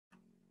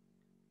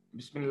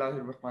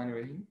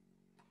Bismillahirrahmanirrahim.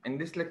 In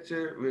this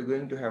lecture, we're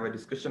going to have a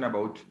discussion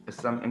about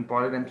some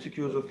important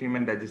MCQs of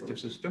human digestive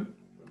system.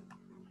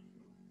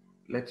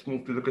 Let's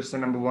move to the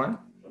question number 1.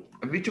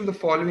 Which of the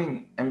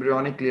following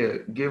embryonic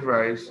layer give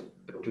rise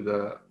to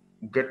the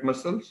gut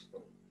muscles?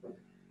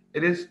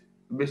 It is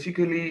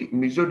basically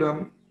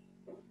mesoderm.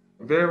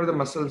 Wherever the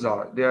muscles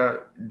are, they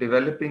are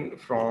developing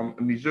from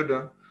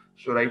mesoderm.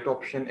 So right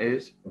option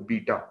is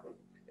beta.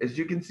 As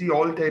you can see,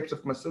 all types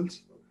of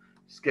muscles,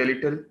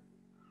 skeletal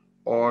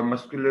or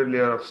muscular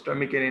layer of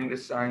stomach and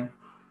intestine,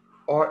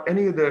 or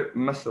any other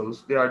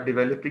muscles, they are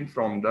developing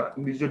from the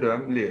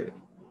mesoderm layer.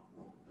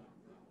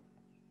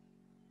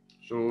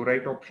 So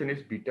right option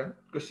is beta.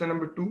 Question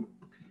number 2.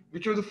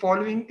 Which of the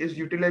following is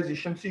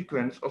utilization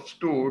sequence of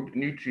stored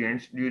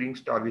nutrients during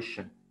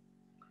starvation?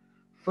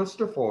 First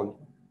of all,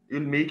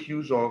 you'll make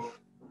use of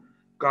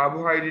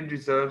carbohydrate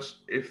reserves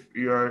if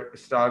you are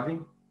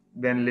starving,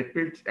 then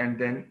lipids, and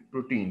then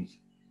proteins.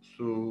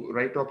 So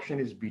right option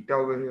is beta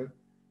over here.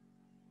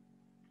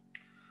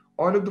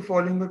 All of the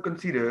following were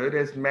considered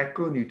as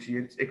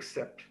macronutrients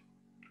except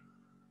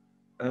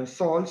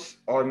salts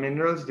or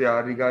minerals. They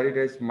are regarded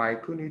as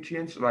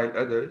micronutrients, while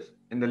others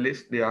in the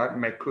list they are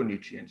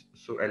macronutrients.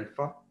 So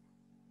alpha.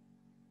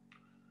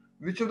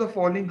 Which of the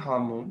following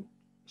hormone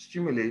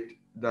stimulate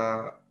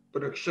the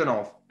production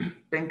of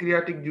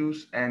pancreatic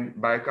juice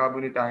and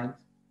bicarbonate ions?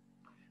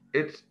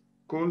 It's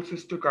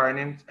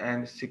cholecystokinins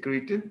and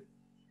secretin.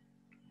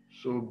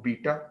 So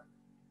beta.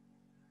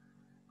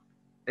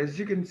 As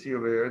you can see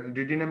over here, the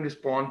duodenum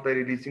responds by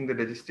releasing the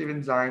digestive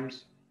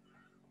enzymes,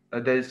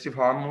 digestive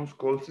hormones,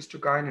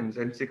 cholecystokinins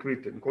and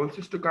secretin.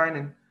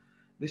 Cholecystokinin,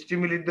 they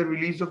stimulate the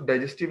release of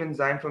digestive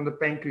enzyme from the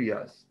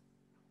pancreas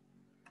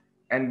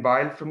and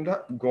bile from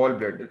the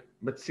gallbladder.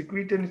 But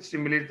secretin, it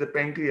stimulates the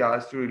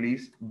pancreas to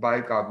release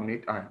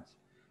bicarbonate ions.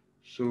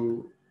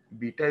 So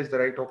beta is the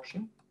right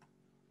option.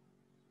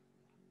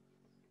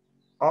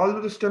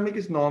 Although the stomach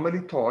is normally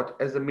thought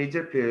as a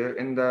major player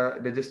in the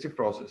digestive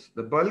process,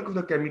 the bulk of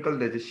the chemical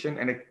digestion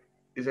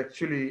is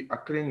actually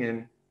occurring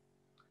in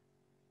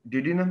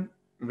duodenum,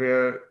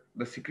 where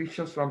the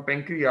secretions from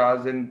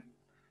pancreas and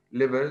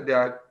liver, they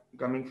are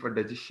coming for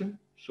digestion.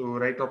 So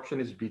right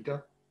option is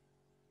beta.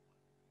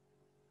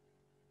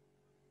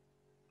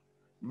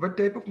 What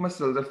type of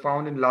muscles are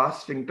found in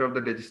last sphincter of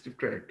the digestive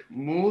tract?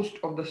 Most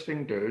of the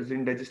sphincters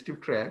in digestive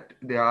tract,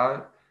 they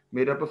are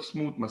made up of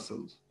smooth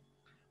muscles.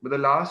 But the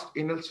last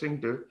anal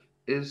sphincter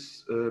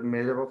is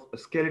made up of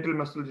skeletal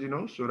muscles,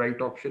 So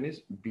right option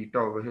is beta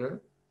over here.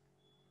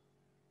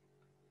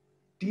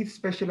 Teeth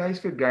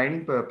specialized for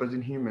grinding purpose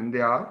in human,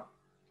 they are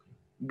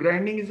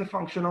grinding is a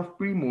function of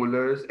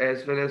premolars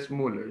as well as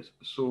molars.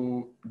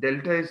 So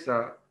delta is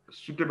a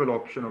suitable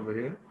option over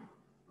here.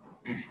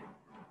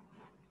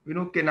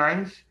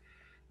 Canines,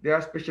 they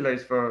are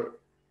specialized for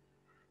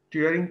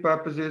tearing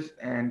purposes,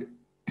 and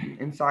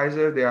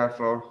incisor, they are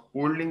for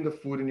holding the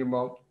food in your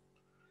mouth.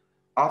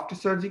 After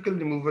surgical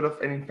removal of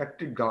an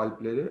infected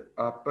gallbladder,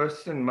 a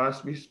person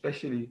must be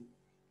especially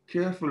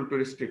careful to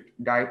restrict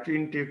dietary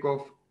intake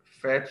of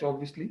fats,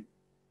 obviously.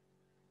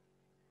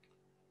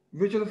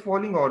 Which of the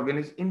following organ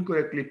is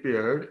incorrectly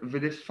paired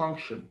with its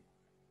function?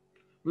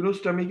 We know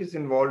stomach is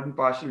involved in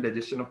partial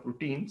digestion of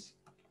proteins.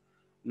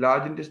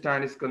 Large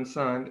intestine is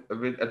concerned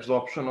with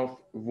absorption of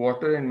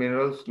water and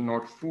minerals,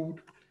 not food.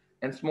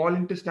 And small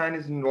intestine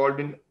is involved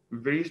in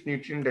various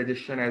nutrient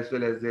digestion as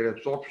well as their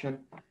absorption.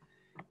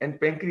 And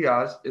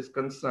pancreas is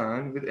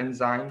concerned with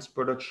enzymes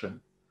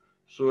production.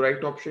 So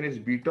right option is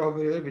beta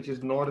over here, which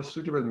is not a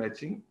suitable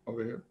matching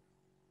over here.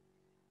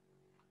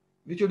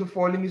 Which of the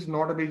following is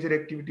not a major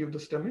activity of the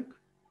stomach?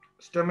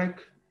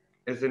 Stomach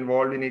is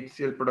involved in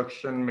HCl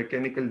production,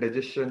 mechanical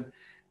digestion,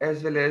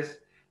 as well as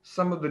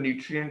some of the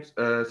nutrients,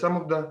 some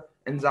of the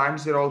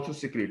enzymes are also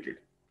secreted.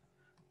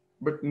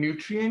 But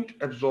nutrient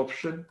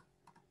absorption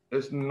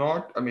is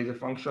not a major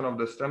function of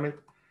the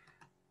stomach.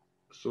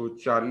 So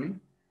Charlie.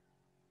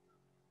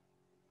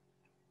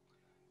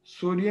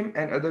 Sodium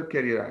and other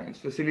carrier ions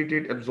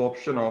facilitate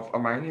absorption of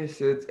amino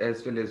acids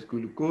as well as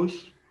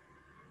glucose.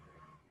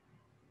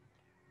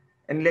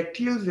 And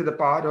lacteals are the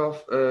part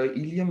of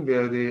ileum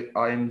where they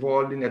are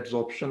involved in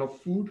absorption of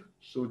food.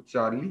 So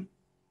Charlie,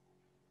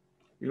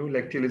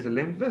 lacteal is a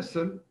lymph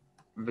vessel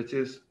which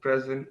is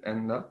present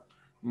in the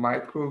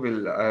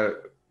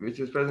which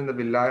is present in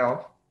the villi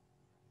of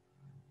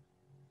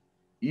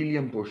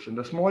ileum portion.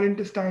 The small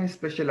intestine is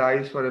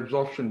specialized for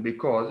absorption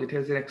because it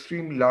has an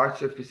extremely large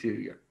surface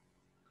area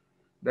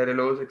that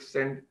allows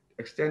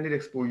extended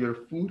exposure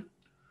of food.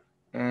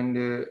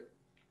 And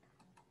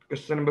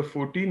question number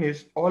 14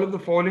 is, all of the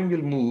following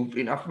will move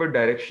in upward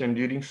direction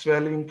during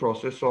swallowing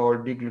process or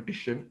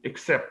deglutition,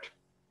 except,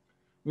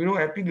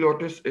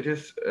 epiglottis, it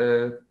is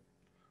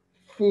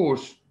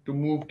forced to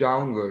move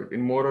downward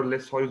in more or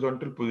less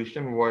horizontal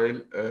position while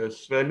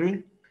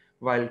swallowing,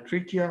 while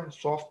trachea,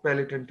 soft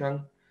palate and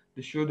tongue,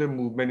 they show their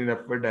movement in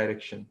upward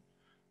direction.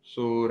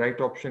 So right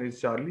option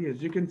is Charlie.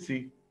 As you can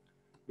see,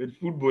 when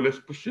food bolus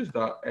pushes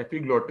the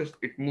epiglottis,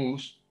 it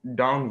moves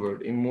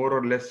downward in more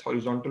or less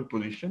horizontal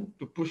position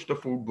to push the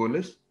food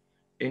bolus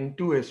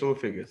into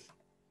esophagus.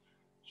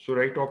 So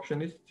right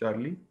option is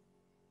Charlie.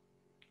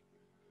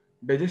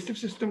 Digestive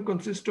system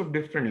consists of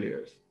different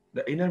layers.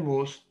 The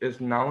innermost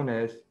is known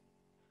as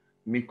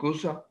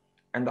mucosa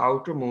and the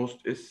outermost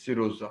is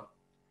serosa.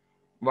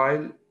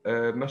 While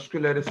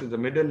muscularis is the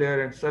middle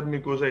layer and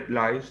submucosa it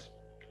lies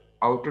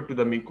outer to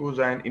the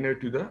mucosa and inner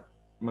to the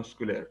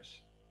muscularis.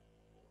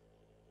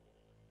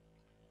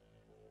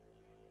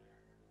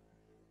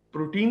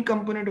 Protein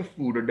component of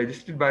food are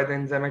digested by the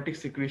enzymatic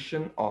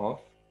secretion of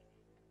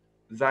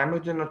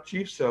zymogen or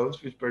chief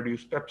cells which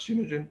produce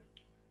pepsinogen,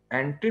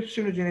 and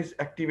trypsinogen is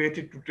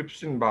activated to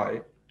trypsin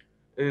by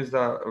is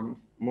the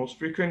most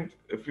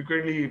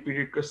frequently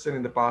repeated question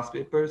in the past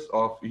papers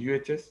of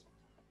UHS.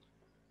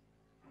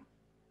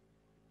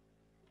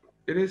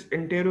 It is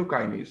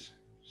enterokinase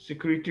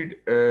secreted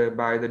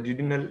by the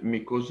duodenal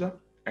mucosa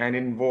and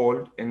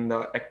involved in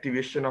the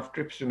activation of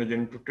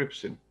trypsinogen to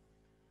trypsin.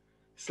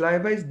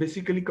 Saliva is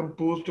basically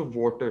composed of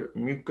water,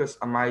 mucus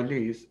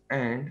amylase,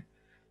 and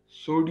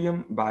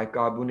sodium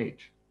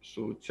bicarbonate.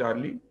 So,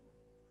 Charlie,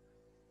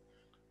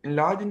 in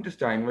large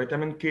intestine,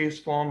 vitamin K is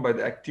formed by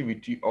the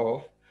activity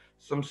of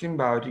some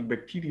symbiotic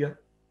bacteria,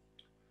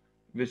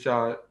 which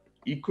are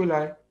E.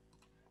 coli,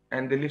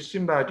 and they live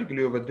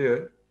symbiotically over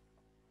there.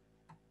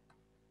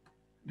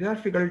 They are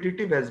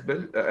facultative as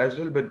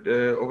well, but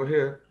over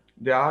here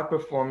they are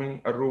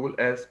performing a role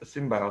as a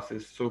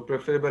symbiosis. So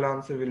preferable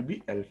answer will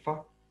be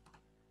alpha.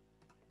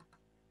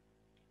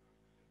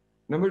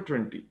 Number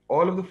 20.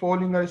 All of the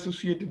following are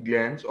associated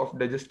glands of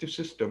digestive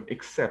system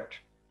except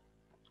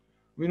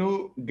we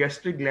know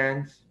gastric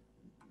glands.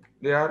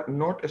 They are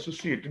not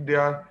associated. They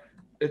are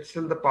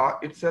itself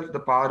the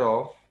part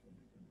of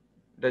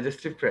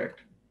digestive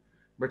tract.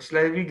 But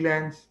salivary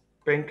glands,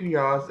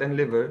 pancreas, and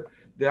liver,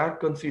 they are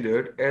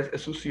considered as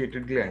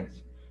associated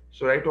glands.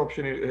 So right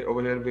option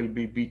over here will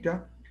be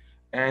beta.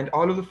 And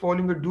all of the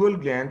following are dual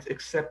glands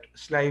except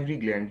salivary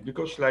glands,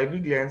 because salivary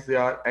glands, they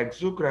are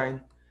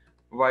exocrine,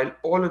 while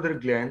all other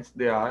glands,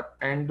 they are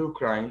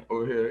endocrine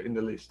over here in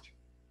the list.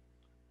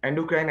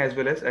 Endocrine as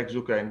well as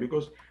exocrine,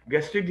 because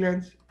gastric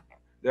glands,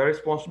 they are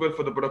responsible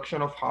for the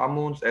production of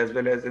hormones as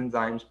well as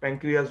enzymes.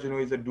 Pancreas,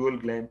 is a dual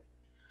gland.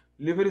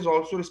 Liver is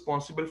also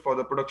responsible for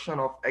the production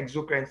of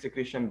exocrine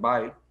secretion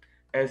bile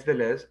as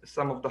well as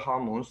some of the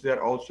hormones. They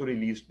are also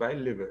released by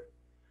liver.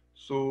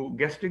 So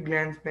gastric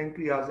glands,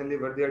 pancreas, and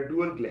liver, they are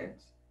dual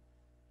glands.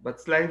 But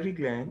salivary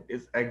gland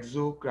is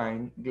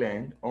exocrine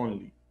gland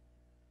only.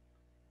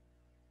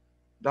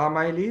 The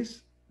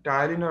amylase,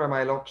 tyrin or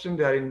amylopsin,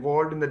 they are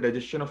involved in the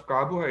digestion of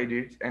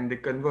carbohydrates and they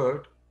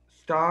convert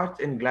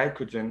starch and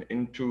glycogen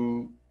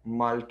into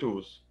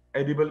maltose.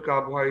 Edible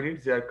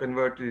carbohydrates, they are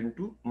converted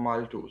into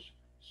maltose.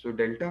 So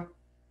delta.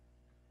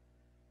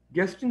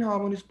 Gastrin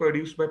hormone is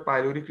produced by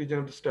pyloric region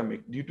of the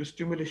stomach due to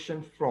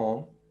stimulation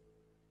from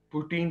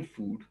protein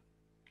food.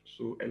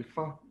 So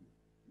alpha.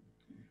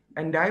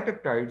 And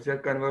dipeptides are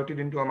converted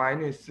into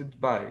amino acids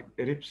by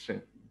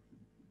ripsin.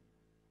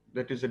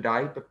 That is a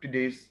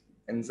dipeptidase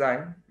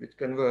enzyme which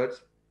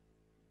converts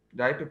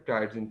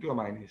dipeptides into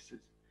amino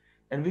acids.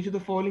 And which of the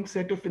following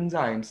set of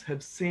enzymes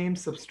have same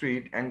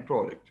substrate and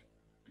product?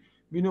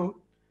 We know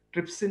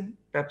trypsin,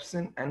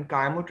 pepsin, and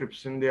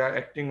chymotrypsin, they are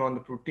acting on the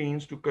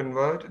proteins to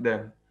convert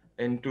them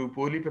into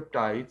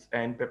polypeptides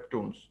and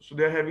peptones. So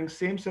they are having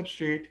same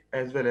substrate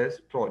as well as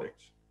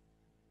products.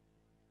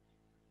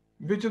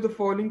 Which of the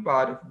following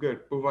part of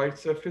gut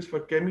provides surface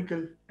for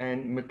chemical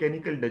and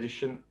mechanical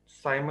digestion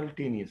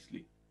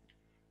simultaneously?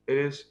 It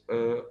is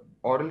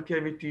oral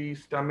cavity,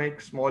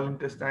 stomach, small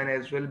intestine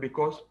as well,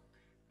 because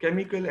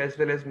chemical as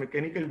well as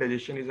mechanical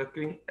digestion is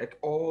occurring at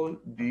all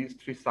these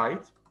three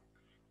sites.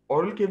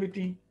 Oral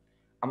cavity,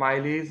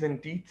 amylase in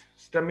teeth,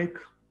 stomach,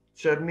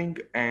 churning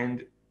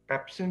and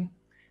pepsin,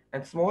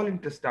 and small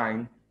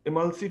intestine,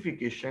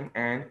 emulsification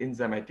and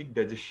enzymatic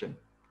digestion.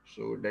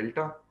 So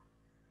delta.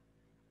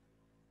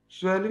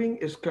 Swallowing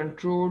is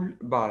controlled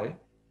by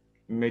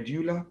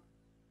medulla.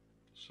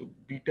 So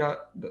beta,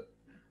 the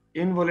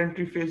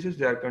involuntary phases,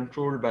 they are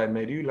controlled by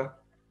medulla,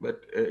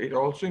 but it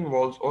also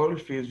involves oral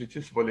phase, which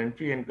is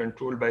voluntary and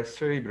controlled by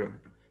cerebrum.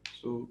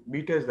 So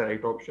beta is the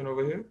right option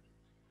over here.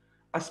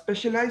 A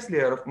specialized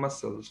layer of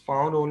muscles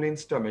found only in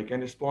stomach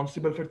and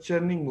responsible for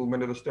churning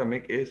movement of the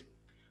stomach is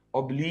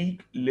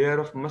oblique layer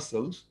of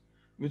muscles,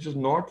 which is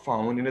not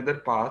found in other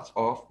parts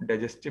of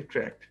digestive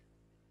tract.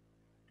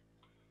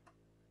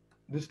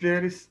 This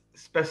layer is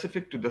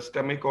specific to the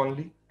stomach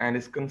only and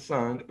is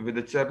concerned with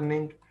the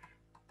churning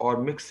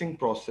or mixing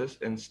process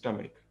in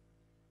stomach.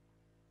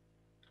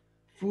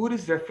 Food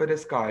is referred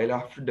as chyle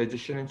after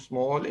digestion in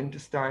small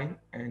intestine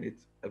and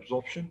its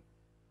absorption.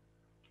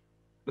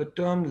 The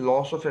term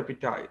loss of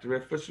appetite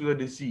refers to the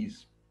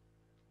disease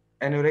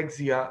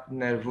anorexia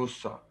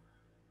nervosa,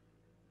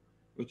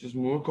 which is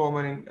more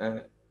common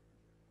in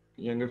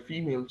younger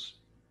females.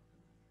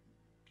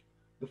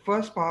 The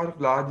first part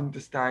of large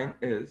intestine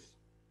is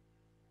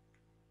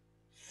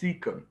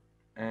cecum,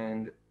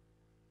 and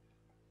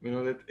we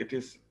know that it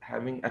is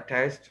having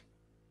attached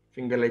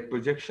finger-like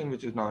projection,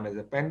 which is known as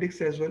appendix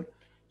as well.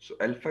 So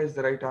alpha is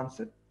the right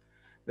answer.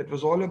 That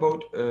was all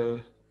about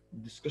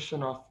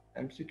discussion of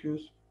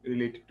MCQs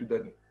related to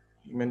the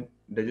human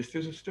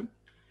digestive system.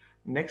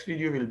 Next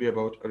video will be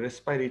about a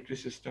respiratory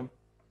system